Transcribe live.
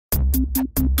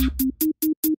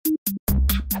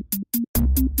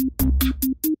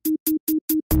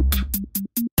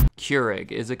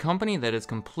Keurig is a company that has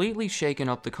completely shaken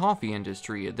up the coffee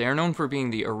industry. They are known for being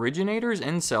the originators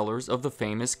and sellers of the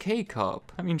famous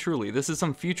K-Cup. I mean, truly, this is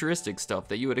some futuristic stuff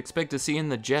that you would expect to see in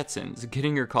the Jetsons.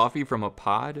 Getting your coffee from a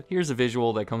pod? Here's a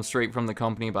visual that comes straight from the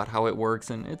company about how it works,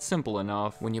 and it's simple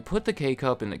enough. When you put the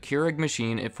K-Cup in the Keurig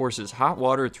machine, it forces hot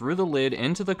water through the lid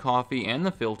into the coffee and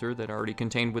the filter that are already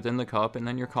contained within the cup, and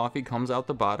then your coffee comes out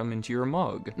the bottom into your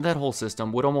mug. That whole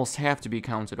system would almost have to be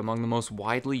counted among the most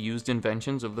widely used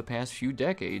inventions of the past few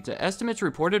decades. Estimates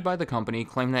reported by the company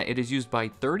claim that it is used by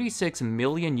 36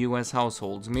 million US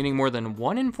households, meaning more than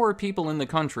 1 in 4 people in the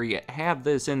country have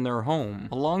this in their home.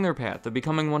 Along their path of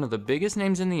becoming one of the biggest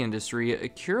names in the industry,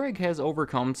 Keurig has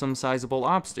overcome some sizable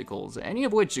obstacles, any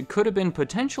of which could have been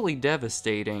potentially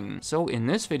devastating. So in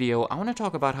this video, I want to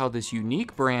talk about how this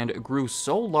unique brand grew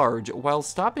so large while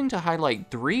stopping to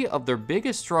highlight 3 of their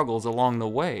biggest struggles along the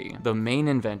way. The main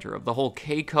inventor of the whole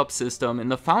K-Cup system and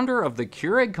the founder of the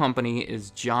Keurig company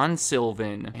is John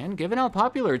Sullivan, and given how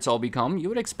popular it's all become, you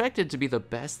would expect it to be the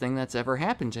best thing that's ever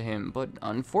happened to him, but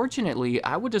unfortunately,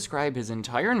 I would describe his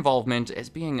entire involvement as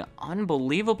being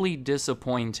unbelievably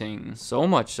disappointing. So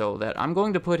much so that I'm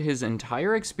going to put his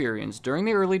entire experience during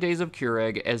the early days of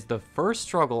Keurig as the first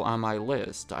struggle on my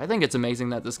list. I think it's amazing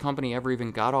that this company ever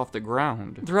even got off the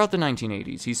ground. Throughout the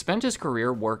 1980s, he spent his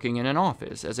career working in an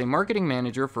office as a marketing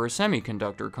manager for a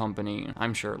semiconductor company.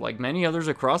 I'm sure, like many others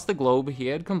across the globe, he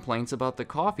had complaints about the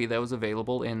coffee that was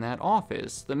available in that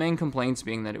office. The main complaints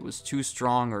being that it was too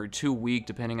strong or too weak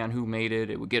depending on who made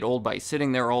it, would get old by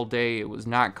sitting there all day, it was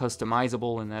not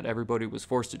customizable, and that everybody was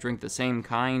forced to drink the same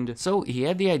kind. So he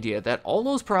had the idea that all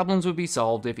those problems would be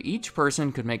solved if each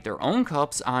person could make their own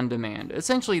cups on demand.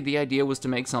 Essentially, the idea was to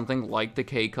make something like the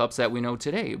K-Cups that we know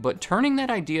today, but turning that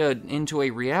idea into a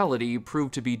reality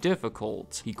proved to be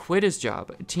difficult. He quit his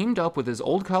job, teamed up with his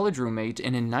old college roommate,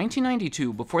 and in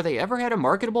 1992, before they ever had a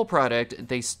marketable product,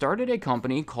 they started a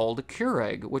company called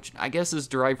Keurig, which I guess is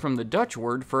derived from the Dutch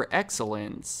word for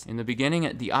excellence. In the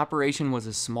beginning, the operation was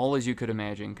as small as you could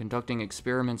imagine, conducting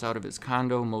experiments out of his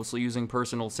condo, mostly using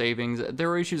personal savings. There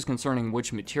were issues concerning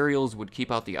which materials would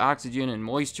keep out the oxygen and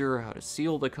moisture, how to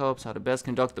seal the cups, how to best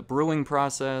conduct the brewing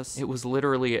process. It was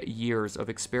literally years of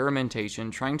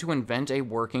experimentation trying to invent a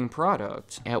working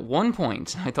product. At one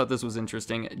point, I thought this was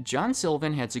interesting, John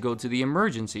Sullivan had to go to the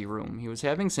emergency room. He was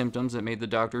having symptoms that made the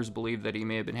doctors believe that he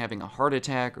may have been having a heart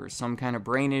attack or some kind of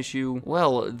brain issue.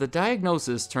 Well, the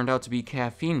diagnosis turned out to be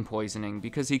caffeine poisoning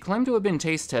because he claimed to have been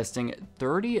taste testing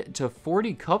 30 to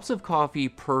 40 cups of coffee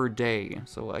per day.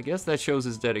 So I guess that shows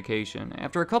his dedication.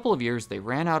 After a couple of years, they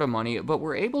ran out of money, but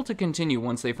were able to continue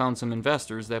once they found some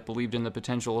investors that believed in the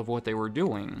potential of what they were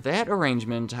doing. That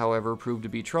arrangement, however, proved to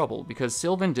be trouble because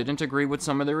Sullivan didn't agree with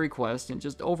some of their requests and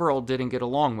just overall didn't get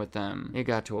along with them. It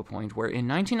got to a point where in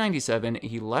 1997,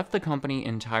 he left the company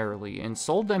entirely and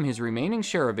sold them his remaining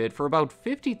share of it for about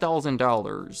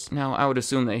 $50,000. Now, I would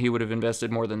assume that he would have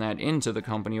invested more than that into the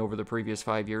company over the previous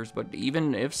 5 years, but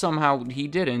even if somehow he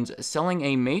didn't, selling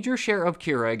a major share of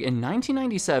Keurig in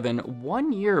 1997,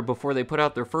 1 year before they put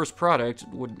out their first product,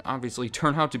 would obviously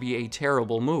turn out to be a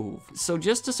terrible move. So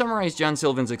just to summarize John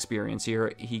Sullivan's experience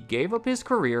here, he gave up his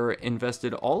career,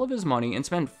 invested all of his money, and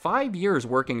spent 5 years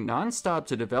working non-stop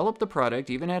to develop the product,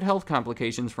 even had health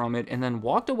complications from it, and then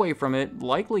walked away from it,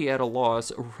 likely at a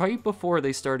loss, right before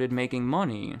they started making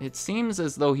money. It seems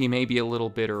as though he may be a little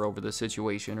bitter over the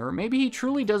situation, or maybe he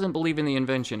truly doesn't believe in the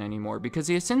invention anymore, because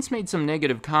he has since made some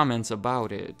negative comments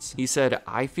about it. He said,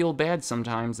 "I feel bad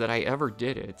sometimes that I ever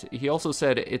did it." He also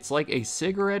said, "It's like a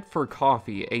cigarette for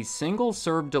coffee, a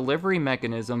single-serve delivery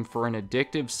mechanism for an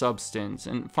addictive substance."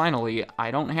 And finally,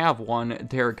 "I don't have one,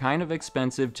 they're kind of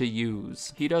expensive to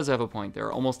use." He does have a point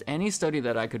there. Almost any study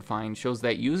that I could find shows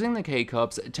that using the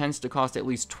K-Cups tends to cost at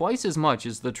least twice as much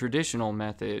as the traditional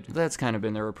method. That's kind of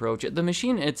been their approach. The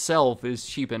machine itself is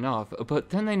cheap enough, but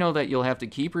then they know that you'll have to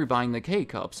keep rebuying the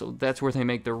K-Cup, so that's where they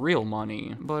make the real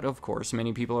money. But of course,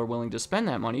 many people are willing to spend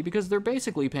that money because they're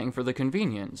basically paying for the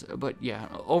convenience. But yeah,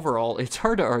 overall, it's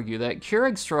hard to argue that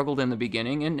Keurig struggled in the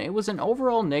beginning, and it was an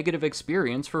overall negative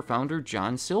experience for founder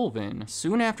John Sullivan.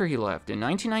 Soon after he left, in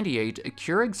 1998,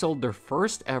 Keurig sold their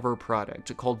first ever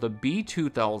product called the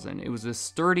B2000. It was a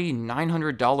sturdy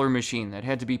 $900 machine machine that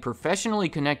had to be professionally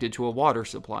connected to a water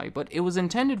supply, but it was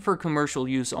intended for commercial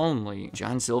use only.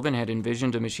 John Sullivan had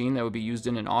envisioned a machine that would be used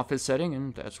in an office setting,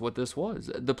 and that's what this was.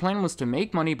 The plan was to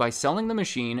make money by selling the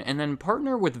machine and then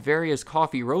partner with various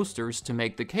coffee roasters to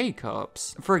make the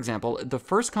K-Cups. For example, the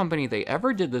first company they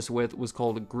ever did this with was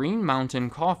called Green Mountain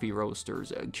Coffee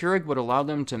Roasters. Keurig would allow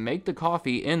them to make the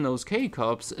coffee in those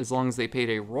K-Cups as long as they paid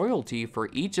a royalty for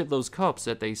each of those cups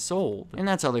that they sold. And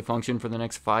that's how they functioned for the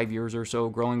next 5 years or so,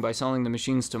 growing by selling the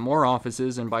machines to more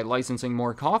offices and by licensing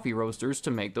more coffee roasters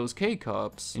to make those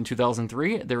K-Cups. In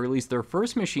 2003, they released their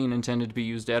first machine intended to be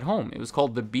used at home. It was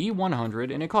called the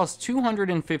B100 and it cost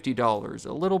 $250,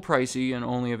 a little pricey and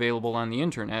only available on the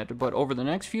internet, but over the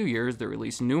next few years they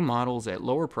released new models at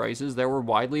lower prices that were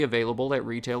widely available at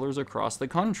retailers across the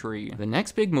country. The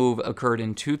next big move occurred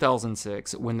in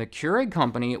 2006 when the Keurig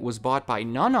company was bought by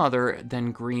none other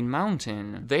than Green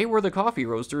Mountain. They were the coffee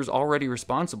roasters already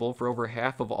responsible for over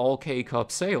half of all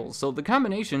K-Cup sales, so the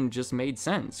combination just made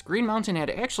sense. Green Mountain had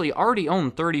actually already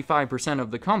owned 35%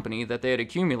 of the company that they had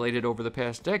accumulated over the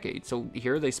past decade, so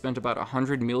here they spent about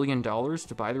 $100 million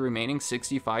to buy the remaining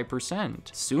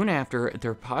 65%. Soon after,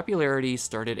 their popularity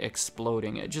started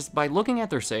exploding. Just by looking at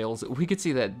their sales, we could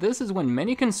see that this is when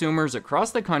many consumers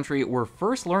across the country were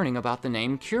first learning about the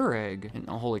name Keurig. And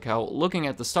holy cow, looking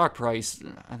at the stock price,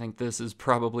 I think this is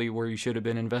probably where you should have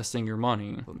been investing your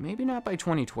money. But maybe not by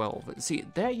 2012. See,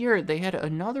 that year they had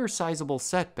another sizable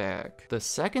setback. The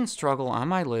second struggle on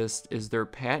my list is their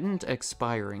patent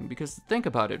expiring, because think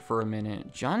about it for a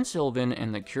minute. John Sullivan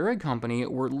and the Keurig company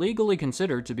were legally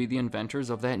considered to be the inventors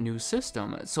of that new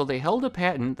system, so they held a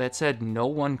patent that said no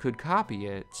one could copy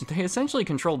it. They essentially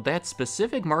controlled that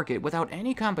specific market without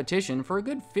any competition for a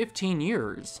good 15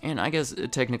 years. And I guess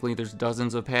technically there's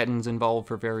dozens of patents involved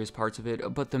for various parts of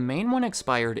it, but the main one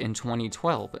expired in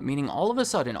 2012, meaning all of a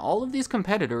sudden all of these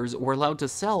competitors were allowed to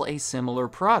sell a similar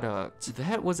product.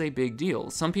 That was a big deal.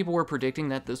 Some people were predicting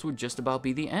that this would just about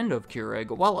be the end of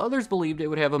Keurig, while others believed it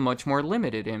would have a much more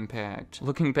limited impact.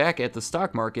 Looking back at the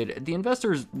stock market, the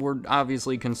investors were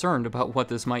obviously concerned about what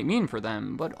this might mean for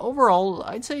them, but overall,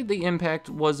 I'd say the impact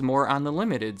was more on the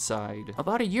limited side.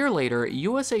 About a year later,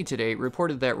 USA Today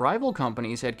reported that rival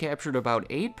companies had captured about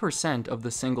 8% of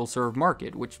the single-serve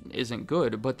market, which isn't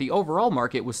good, but the overall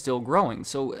market was still growing,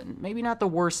 so maybe not the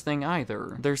worst thing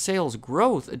either. Their sales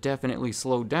growth definitely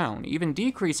slowed down, even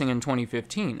decreasing in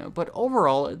 2015, but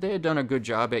overall, they had done a good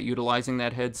job at utilizing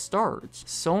that head start.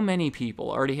 So many people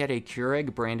already had a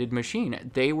Keurig branded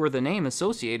machine. They were the name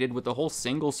associated with the whole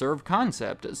single-serve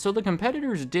concept, so the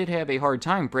competitors did have a hard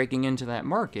time breaking into that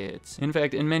market. In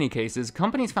fact, in many cases,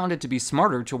 companies found it to be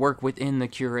smarter to work within the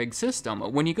Keurig system.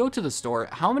 When you go to the store,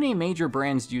 how many major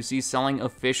brands do you see selling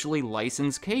officially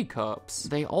licensed K-Cups?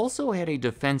 They also had a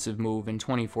defensive move in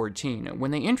 2014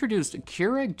 when they introduced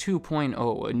Keurig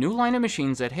 2.0, a new line of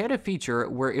machines that had a feature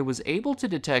where it was able to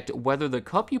detect whether the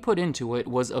cup you put into it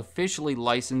was officially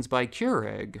licensed by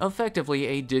Keurig. Effectively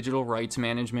a digital rights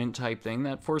management type thing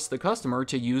that forced the customer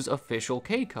to use official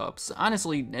K-Cups.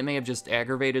 Honestly, it may have just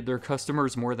aggravated their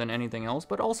customers more than anything else,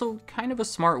 but also kind of a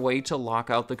smart way to lock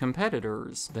out the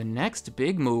competitors. The next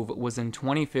big move was in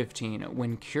 2015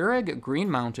 when Keurig Green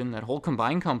Mountain, that whole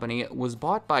combined company, was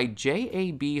bought by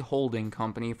JAB Holding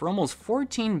Company for almost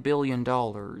 $14 billion.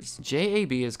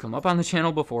 JAB has come up on the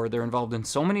channel before. They're involved in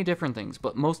so many different things,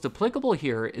 but most applicable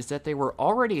here is that they were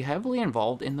already heavily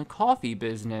involved in the coffee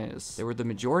business. They were the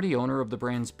majority owner of the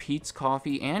brands Peet's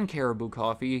Coffee and Caribou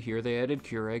Coffee. Here they added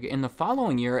Keurig. In the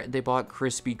following year, they bought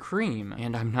Krispy Kreme.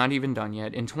 And I'm not even done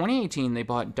yet. In 2018, they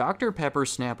bought Dr. Pepper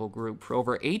Snapple Group for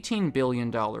over $18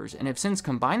 billion, and have since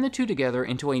combined the two together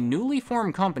into a newly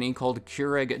formed company called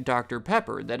Keurig Dr.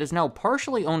 Pepper that is now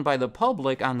partially owned by the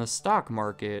public on the stock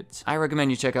market. I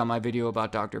recommend you check out my video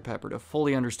about Dr. Pepper to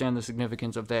fully understand the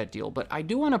significance of that deal, but I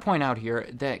do want to point out here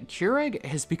that Keurig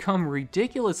has become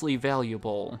ridiculously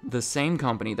valuable. The same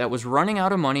company that was running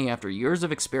out of money after years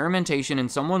of experimentation in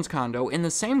someone's condo, in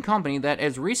the same company that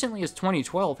as recently as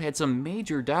 2012 had some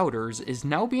major doubters, is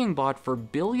now being bought for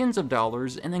billions of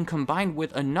dollars and then combined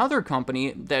with another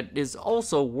company that is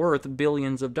also worth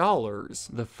billions of dollars.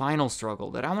 The final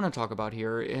struggle that I want to talk about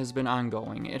here has been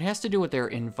ongoing. It has to do with their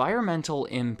environmental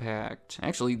impact.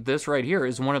 Actually, this right here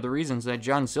is one of the reasons that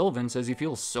John Sullivan says he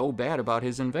feels so bad about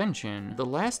his invention. The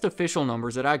last official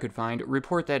numbers that I could find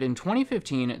report that in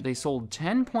 2015 they sold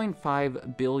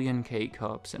 10.5 billion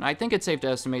K-Cups, and I think it's safe to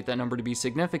estimate that number to be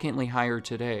significantly higher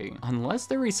today. Unless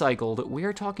they're recycled, we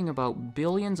are talking about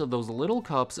billions of those little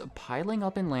cups piling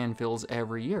up in landfills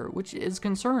every year, which is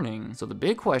concerning. So the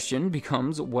big question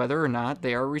becomes whether or not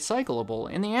they are recyclable,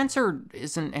 and the answer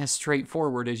isn't as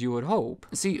straightforward as you would hope.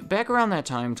 See, back around that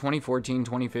time, 2015,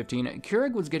 2014-2015,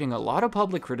 Keurig was getting a lot of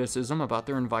public criticism about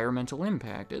their environmental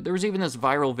impact. There was even this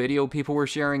viral video people were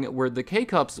sharing where the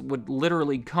K-Cups would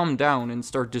literally come down and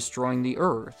start destroying the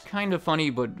earth. Kind of funny,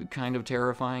 but kind of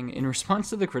terrifying. In response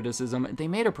to the criticism, they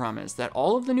made a promise that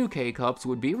all of the new K-Cups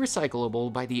would be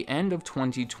recyclable by the end of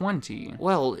 2020.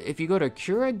 Well, if you go to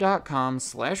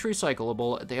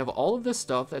Keurig.com/recyclable, they have all of this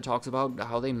stuff that talks about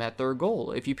how they met their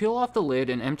goal. If you peel off the lid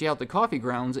and empty out the coffee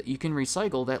grounds, you can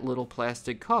recycle that little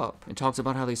plastic cup. It talks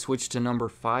about how they switched to number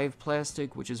 5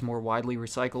 plastic, which is more widely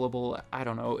recyclable. I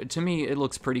don't know, to me it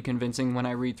looks pretty convincing when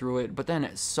I read through it, but then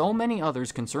so many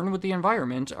others concerned with the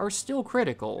environment are still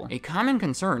critical. A common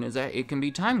concern is that it can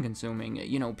be time consuming,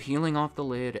 you know, peeling off the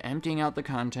lid, emptying out the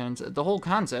contents. The whole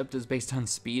concept is based on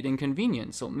speed and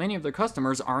convenience, so many of their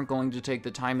customers aren't going to take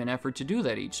the time and effort to do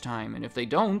that each time, and if they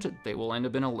don't, they will end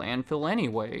up in a landfill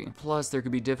anyway. Plus, there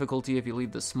could be difficulty if you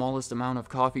leave the smallest amount of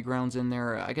coffee grounds in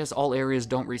there. I guess all areas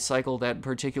don't recycle that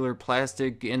particular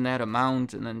plastic in that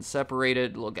amount and then separate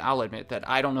it. Look, I'll admit that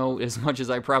I don't know as much as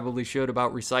I probably should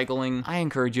about recycling. I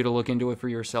encourage you to look into it for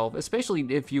yourself, especially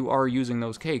if you are using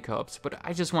those K-Cups, but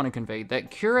I just want to convey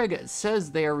that Keurig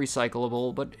says they are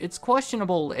recyclable, but it's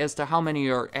questionable as to how many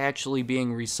are actually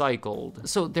being recycled.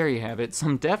 So there you have it,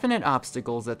 some definite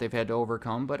obstacles that they've had to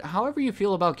overcome, but however you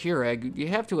feel about Keurig, you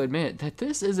have to admit that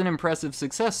this is an impressive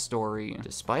success story.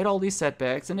 Despite all these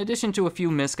setbacks, in addition to a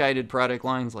few misguided product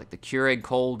lines like the Keurig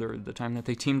Cold or the time that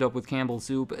they teamed up with Campbell's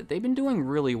Soup, they've been doing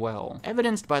really well.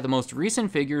 Evidenced by the most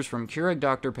recent figures from Keurig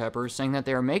Dr. Pepper saying that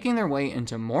they are making their way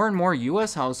into more and more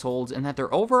US households and that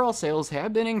their overall sales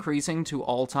have been increasing to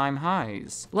all-time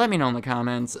highs. Let me know in the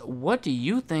comments, what do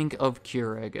you think of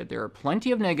Keurig? There are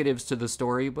plenty of negatives to the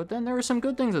story, but then there are some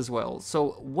good things as well.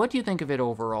 So what do you think of it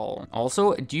overall?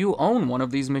 Also, do you own one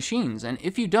of these machines? And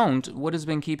if you don't, what has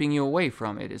been keeping you away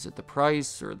from it? Is it the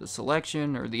price, or the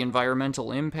selection, or the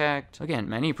environmental impact? Again,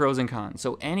 many pros and cons,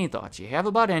 so any thoughts you have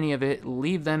about any of it,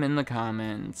 leave them in the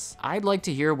comments. I'd like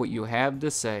to hear what you have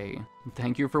to say.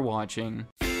 Thank you for watching.